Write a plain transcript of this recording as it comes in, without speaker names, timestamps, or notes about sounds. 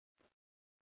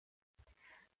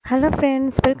Hello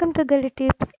friends, welcome to గల్లీ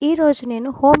tips. ఈరోజు నేను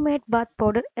హోమ్ మేడ్ బాత్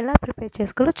పౌడర్ ఎలా ప్రిపేర్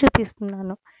చేసుకోవాలో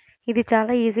చూపిస్తున్నాను. ఇది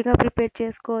చాలా ఈజీగా ప్రిపేర్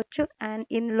చేసుకోవచ్చు అండ్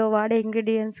ఇందులో వాడే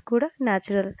ఇంగ్రీడియంట్స్ కూడా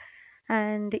న్యాచురల్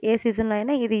అండ్ ఏ సీజన్లో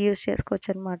అయినా ఇది యూజ్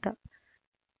చేసుకోవచ్చు అనమాట.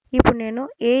 ఇప్పుడు నేను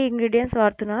ఏ ఇంగ్రీడియంట్స్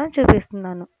వాడుతున్నానో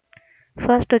చూపిస్తున్నాను.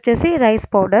 ఫస్ట్ వచ్చేసి rice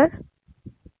powder,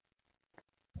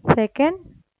 second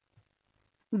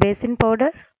basin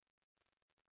powder,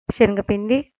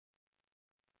 శనగపిండి,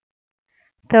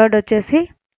 థర్డ్ వచ్చేసి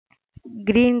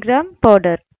green gram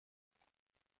powder,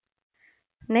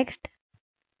 next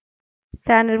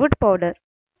sandalwood powder,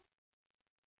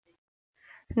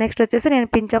 next వచ్చేసి నేను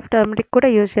పించ్ ఆఫ్ టర్మరిక్ కూడా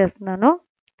యూజ్ చేస్తున్నాను.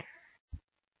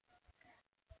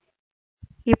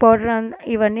 ఈ పౌడర్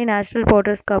ఇవన్నీ న్యాచురల్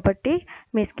పౌడర్స్ కాబట్టి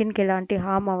మీ స్కిన్కి ఎలాంటి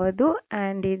హామ్ అవ్వదు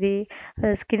అండ్ ఇది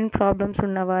స్కిన్ ప్రాబ్లమ్స్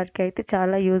ఉన్న వారికి అయితే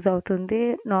చాలా యూజ్ అవుతుంది.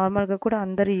 నార్మల్గా కూడా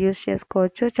అందరూ యూజ్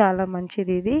చేసుకోవచ్చు, చాలా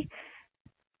మంచిది ఇది.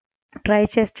 ట్రై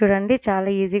చేసి చూడండి, చాలా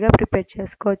ఈజీగా ప్రిపేర్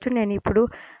చేసుకోవచ్చు.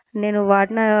 నేను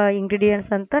వాడిన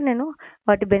ఇంగ్రీడియంట్స్ అంతా నేను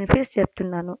వాటి బెనిఫిట్స్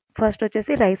చెప్తున్నాను. ఫస్ట్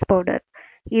వచ్చేసి రైస్ పౌడర్.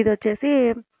 ఇది వచ్చేసి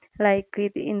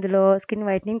ఇందులో స్కిన్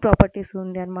వైట్నింగ్ ప్రాపర్టీస్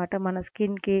ఉంది అనమాట. మన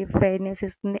స్కిన్కి ఫెయిర్నెస్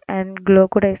ఇస్తుంది అండ్ గ్లో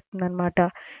కూడా ఇస్తుంది అనమాట.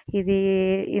 ఇది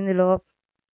ఇందులో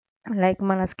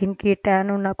మన స్కిన్కి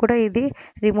ట్యాన్ ఉన్నా కూడా ఇది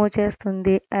రిమూవ్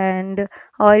చేస్తుంది అండ్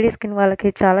ఆయిలీ స్కిన్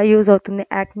వాళ్ళకి చాలా యూజ్ అవుతుంది.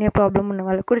 యాక్నే ప్రాబ్లం ఉన్న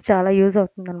వాళ్ళకి కూడా చాలా యూజ్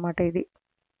అవుతుంది అనమాట ఇది.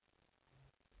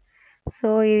 సో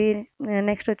ఇది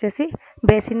నెక్స్ట్ వచ్చేసి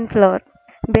బేసిన్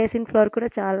ఫ్లోర్ కూడా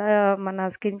చాలా మన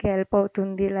స్కిన్కి హెల్ప్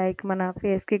అవుతుంది. మన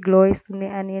ఫేస్కి గ్లో ఇస్తుంది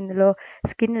అండ్ ఇందులో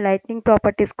స్కిన్ లైట్నింగ్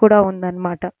ప్రాపర్టీస్ కూడా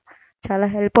ఉందన్నమాట. చాలా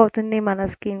హెల్ప్ అవుతుంది మన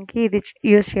స్కిన్కి ఇది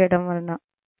యూజ్ చేయడం వలన.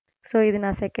 సో ఇది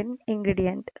నా సెకండ్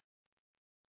ఇంగ్రీడియంట్.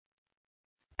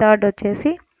 థర్డ్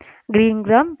వచ్చేసి గ్రీన్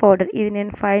గ్రామ్ పౌడర్. ఇది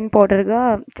నేను ఫైన్ పౌడర్గా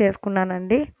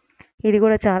చేసుకున్నానండి. ఇది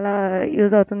కూడా చాలా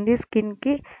యూజ్ అవుతుంది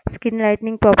స్కిన్కి. స్కిన్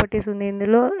లైట్నింగ్ ప్రాపర్టీస్ ఉంది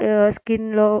ఇందులో.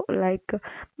 స్కిన్లో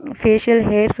ఫేషియల్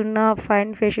హెయిర్స్ ఉన్న,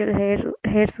 ఫైన్ ఫేషియల్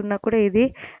హెయిర్స్ ఉన్నా కూడా ఇది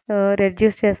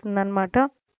రెడ్యూస్ చేస్తుంది అనమాట.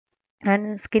 అండ్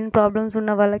స్కిన్ ప్రాబ్లమ్స్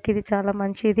ఉన్న వాళ్ళకి ఇది చాలా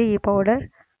మంచిది ఈ పౌడర్.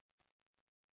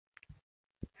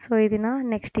 సో ఇది నా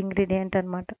నెక్స్ట్ ఇంగ్రీడియంట్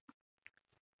అనమాట.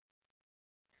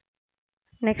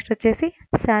 నెక్స్ట్ వచ్చేసి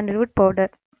శాండల్వుడ్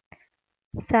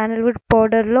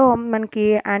పౌడర్లో మనకి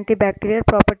యాంటీ బ్యాక్టీరియల్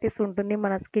ప్రాపర్టీస్ ఉంటుంది.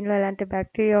 మన స్కిన్లో ఎలాంటి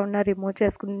బ్యాక్టీరియా ఉన్నా రిమూవ్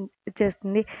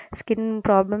చేస్తుంది. స్కిన్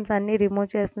ప్రాబ్లమ్స్ అన్నీ రిమూవ్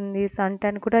చేస్తుంది. సన్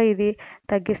ట్యాన్ కూడా ఇది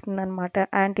తగ్గిస్తుంది అనమాట.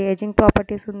 యాంటీ ఏజింగ్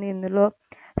ప్రాపర్టీస్ ఉంది ఇందులో.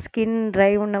 స్కిన్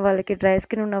డ్రై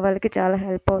స్కిన్ ఉన్న వాళ్ళకి చాలా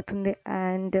హెల్ప్ అవుతుంది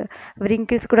అండ్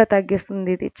వ్రింకిల్స్ కూడా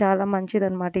తగ్గిస్తుంది. ఇది చాలా మంచిది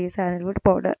అనమాట ఈ శాండల్వుడ్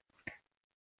పౌడర్.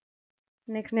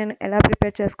 నెక్స్ట్ నేను ఎలా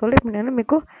ప్రిపేర్ చేసుకోవాలో ఇప్పుడు నేను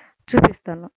మీకు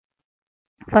చూపిస్తాను.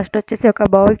 ఫస్ట్ వచ్చేసి ఒక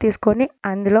బౌల్ తీసుకొని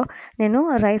అందులో నేను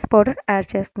రైస్ పౌడర్ యాడ్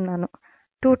చేస్తున్నాను.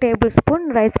 2 table spoon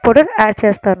rice powder add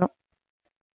చేస్తాను.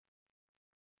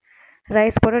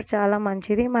 రైస్ పౌడర్ చాలా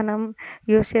మంచిది. మనం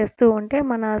యూస్ చేస్తూ ఉంటే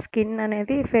మన స్కిన్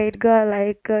అనేది ఫెయిర్గా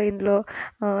ఇందులో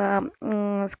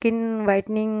స్కిన్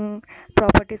వైట్నింగ్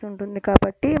ప్రాపర్టీస్ ఉంటుంది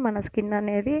కాబట్టి మన స్కిన్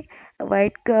అనేది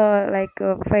వైట్గా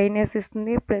ఫైనెస్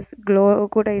ఇస్తుంది, ప్లస్ గ్లో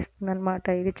కూడా ఇస్తుంది అనమాట.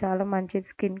 ఇది చాలా మంచిది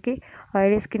స్కిన్కి.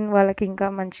 ఆయిలీ స్కిన్ వాళ్ళకి ఇంకా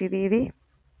మంచిది ఇది.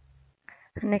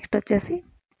 నెక్స్ట్ వచ్చేసి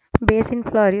బేసిన్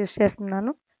ఫ్లోర్ యూస్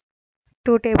చేస్తున్నాను.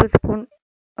 2 టేబుల్ స్పూన్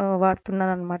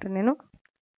వాడుతున్నాను అనమాట నేను.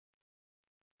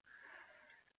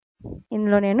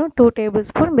 ఇందులో నేను 2 table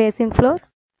spoon basin floor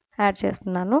add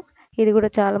చేస్తున్నాను. ఇది కూడా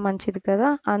చాలా మంచిది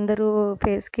కదా, అందరూ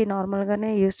ఫేస్కి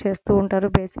నార్మల్గానే యూస్ చేస్తూ ఉంటారు.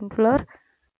 బేసిన్ ఫ్లోర్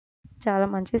చాలా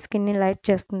మంచిది, స్కిన్ని లైట్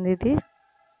చేస్తుంది ఇది.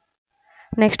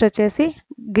 నెక్స్ట్ వచ్చేసి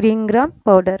గ్రీన్ గ్రామ్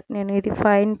పౌడర్. నేను ఇది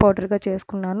ఫైన్ పౌడర్గా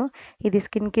చేసుకున్నాను. ఇది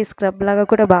స్కిన్కి స్క్రబ్ లాగా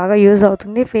కూడా బాగా యూజ్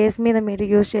అవుతుంది. ఫేస్ మీద మీరు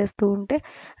యూజ్ చేస్తూ ఉంటే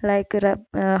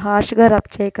హార్ష్గా రబ్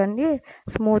చేయకండి,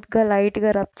 స్మూత్గా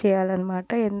లైట్గా రబ్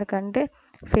చేయాలన్నమాట. ఎందుకంటే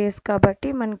ఫేస్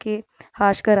కాబట్టి మనకి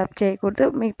హార్ష్గా రబ్ చేయకూడదు.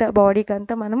 మిగతా బాడీకి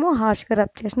అంతా మనము హార్ష్గా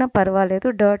రబ్ చేసినా పర్వాలేదు,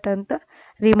 డర్ట్ అంతా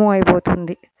రిమూవ్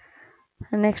అయిపోతుంది.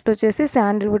 నెక్స్ట్ వచ్చేసి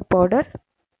శాండల్వుడ్ పౌడర్.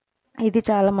 ఇది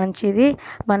చాలా మంచిది,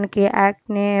 మనకి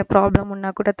యాక్నే ప్రాబ్లం ఉన్నా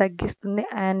కూడా తగ్గిస్తుంది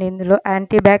అండ్ ఇందులో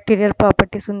యాంటీ బ్యాక్టీరియల్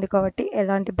ప్రాపర్టీస్ ఉంది కాబట్టి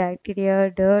ఎలాంటి బ్యాక్టీరియా,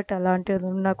 డర్ట్ అలాంటివి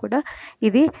ఉన్నా కూడా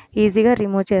ఇది ఈజీగా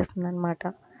రిమూవ్ చేస్తుంది అనమాట.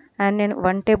 అండ్ నేను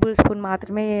 1 టేబుల్ స్పూన్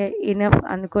మాత్రమే ఇనఫ్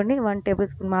అనుకోండి, 1 టేబుల్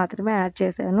స్పూన్ మాత్రమే యాడ్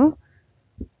చేశాను.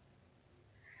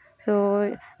 సో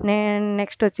నేను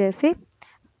నెక్స్ట్ వచ్చేసి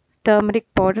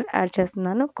టర్మరిక్ పౌడర్ యాడ్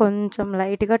చేస్తున్నాను. కొంచెం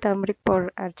లైట్గా టర్మరిక్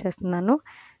పౌడర్ యాడ్ చేస్తున్నాను.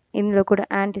 ఇందులో కూడా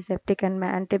antiseptic and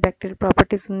anti bacterial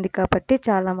properties ఉంది కాబట్టి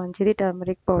చాలా మంచిది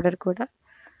టర్మరిక్ పౌడర్ కూడా.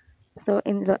 సో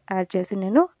ఇందులో యాడ్ చేసి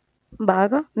నేను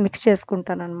బాగా మిక్స్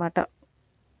చేసుకుంటాను అనమాట.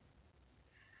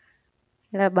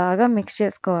 ఇలా బాగా మిక్స్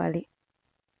చేసుకోవాలి.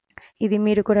 ఇది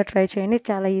మీరు కూడా ట్రై చేయండి.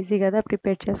 చాలా ఈజీ కదా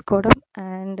ప్రిపేర్ చేసుకోవడం.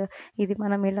 అండ్ ఇది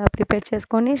మనం ఇలా ప్రిపేర్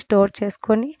చేసుకొని స్టోర్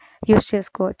చేసుకొని యూస్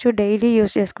చేసుకోవచ్చు. డైలీ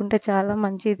యూస్ చేసుకుంటే చాలా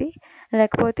మంచిది.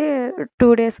 లేకపోతే 2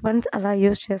 డేస్ వన్స్ అలా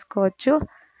యూస్ చేసుకోవచ్చు.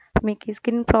 మీకు ఈ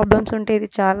స్కిన్ ప్రాబ్లమ్స్ ఉంటే ఇది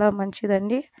చాలా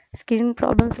మంచిదండి. స్కిన్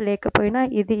ప్రాబ్లమ్స్ లేకపోయినా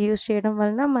ఇది యూస్ చేయడం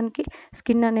వలన మనకి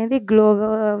స్కిన్ అనేది గ్లోగా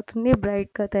అవుతుంది,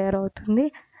 బ్రైట్గా తయారవుతుంది.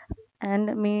 అండ్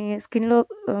మీ స్కిన్లో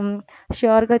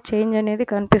ష్యూర్గా చేంజ్ అనేది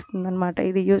కనిపిస్తుంది అనమాట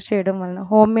ఇది యూజ్ చేయడం వలన.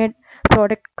 హోమ్ మేడ్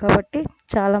ప్రోడక్ట్ కాబట్టి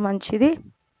చాలా మంచిది.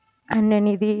 అండ్ నేను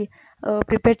ఇది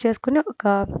ప్రిపేర్ చేసుకుని ఒక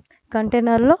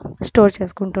కంటైనర్లో స్టోర్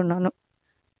చేసుకుంటున్నాను.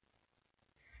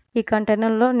 ఈ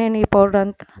కంటైనర్లో నేను ఈ పౌడర్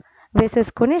అంతా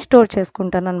వేసేసుకొని స్టోర్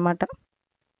చేసుకుంటాను అనమాట.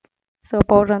 సో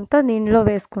పౌడర్ అంతా దీనిలో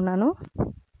వేసుకున్నాను.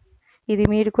 ఇది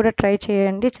మీరు కూడా ట్రై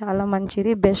చేయండి, చాలా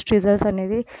మంచిది. బెస్ట్ రిజల్ట్స్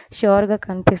అనేది ష్యూర్గా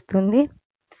కనిపిస్తుంది.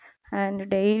 అండ్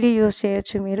డైలీ యూస్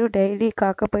చేయొచ్చు మీరు. డైలీ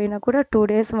కాకపోయినా కూడా 2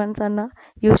 డేస్ వన్స్ అన్న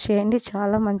యూస్ చేయండి,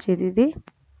 చాలా మంచిది. ఇది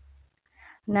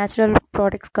న్యాచురల్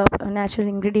ప్రోడక్ట్స్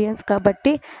న్యాచురల్ ఇంగ్రీడియంట్స్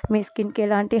కాబట్టి మీ స్కిన్కి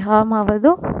ఎలాంటి హామ్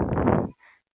అవ్వదు.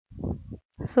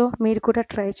 సో మీరు కూడా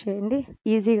ట్రై చేయండి,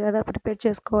 ఈజీ కదా ప్రిపేర్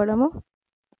చేసుకోవడము.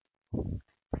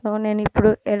 సో నేను ఇప్పుడు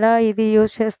ఎలా ఇది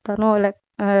యూజ్ చేస్తానో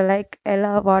లైక్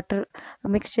ఎలా వాటర్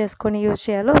మిక్స్ చేసుకొని యూజ్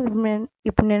చేయాలో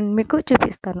ఇప్పుడు నేను మీకు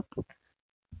చూపిస్తాను.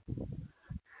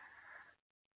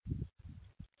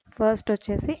 ఫస్ట్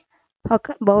వచ్చేసి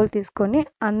ఒక బౌల్ తీసుకొని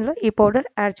అందులో ఈ పౌడర్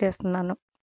యాడ్ చేస్తున్నాను.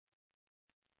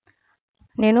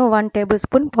 నేను 1 టేబుల్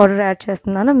స్పూన్ పౌడర్ యాడ్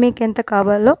చేస్తున్నాను. మీకు ఎంత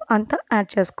కావాలో అంత యాడ్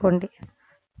చేసుకోండి.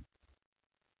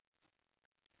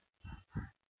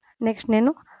 నెక్స్ట్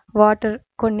నేను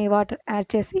కొన్ని వాటర్ యాడ్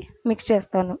చేసి మిక్స్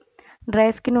చేస్తాను. డ్రై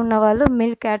స్కిన్ ఉన్న వాళ్ళు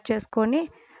మిల్క్ యాడ్ చేసుకొని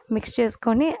మిక్స్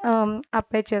చేసుకొని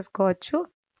అప్లై చేసుకోవచ్చు,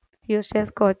 యూస్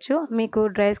చేసుకోవచ్చు. మీకు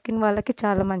డ్రై స్కిన్ వాళ్ళకి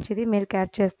చాలా మంచిది మిల్క్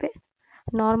యాడ్ చేస్తే.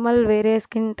 వేరే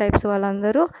స్కిన్ టైప్స్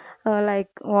వాళ్ళందరూ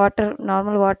లైక్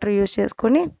నార్మల్ వాటర్ యూస్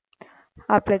చేసుకొని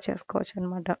అప్లై చేసుకోవచ్చు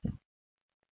అనమాట.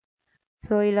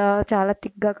 సో ఇలా చాలా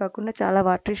థిక్గా కాకుండా, చాలా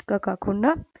వాటరిష్గా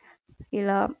కాకుండా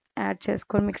ఇలా యాడ్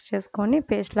చేసుకొని మిక్స్ చేసుకొని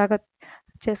పేస్ట్ లాగా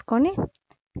చేసుకొని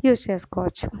యూస్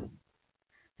చేసుకోవచ్చు.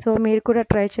 సో మీరు కూడా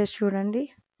ట్రై చేసి చూడండి.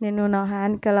 నేను నా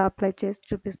హ్యాండ్కి అలా అప్లై చేసి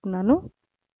చూపిస్తున్నాను.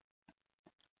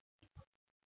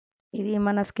 ఇది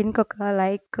మన స్కిన్కి ఒక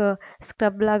లైక్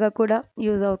స్క్రబ్ లాగా కూడా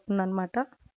యూజ్ అవుతుంది అనమాట,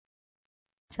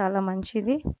 చాలా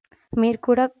మంచిది. మీరు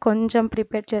కూడా కొంచెం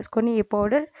ప్రిపేర్ చేసుకొని ఈ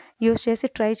పౌడర్ యూజ్ చేసి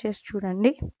ట్రై చేసి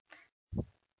చూడండి.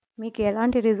 మీకు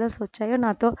ఎలాంటి రిజల్ట్స్ వచ్చాయో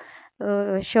నాతో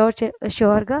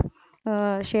ష్యూర్గా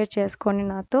షేర్ చేసుకొని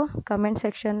నాతో కమెంట్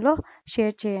సెక్షన్లో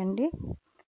షేర్ చేయండి.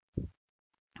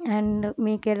 అండ్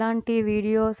మీకు ఎలాంటి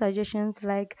వీడియో సజెషన్స్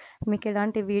లైక్ మీకు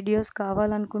ఎలాంటి వీడియోస్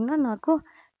కావాలనుకున్నా నాకు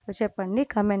చెప్పండి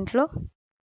కమెంట్లో.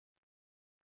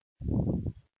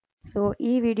 సో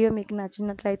ఈ వీడియో మీకు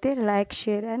నచ్చినట్లయితే లైక్,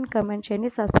 షేర్ అండ్ కమెంట్ చేయండి.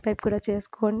 సబ్స్క్రైబ్ కూడా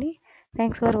చేసుకోండి.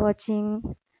 Thanks for watching.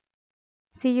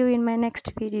 See you in my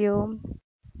next video.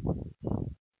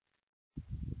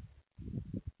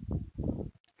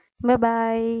 Bye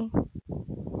bye.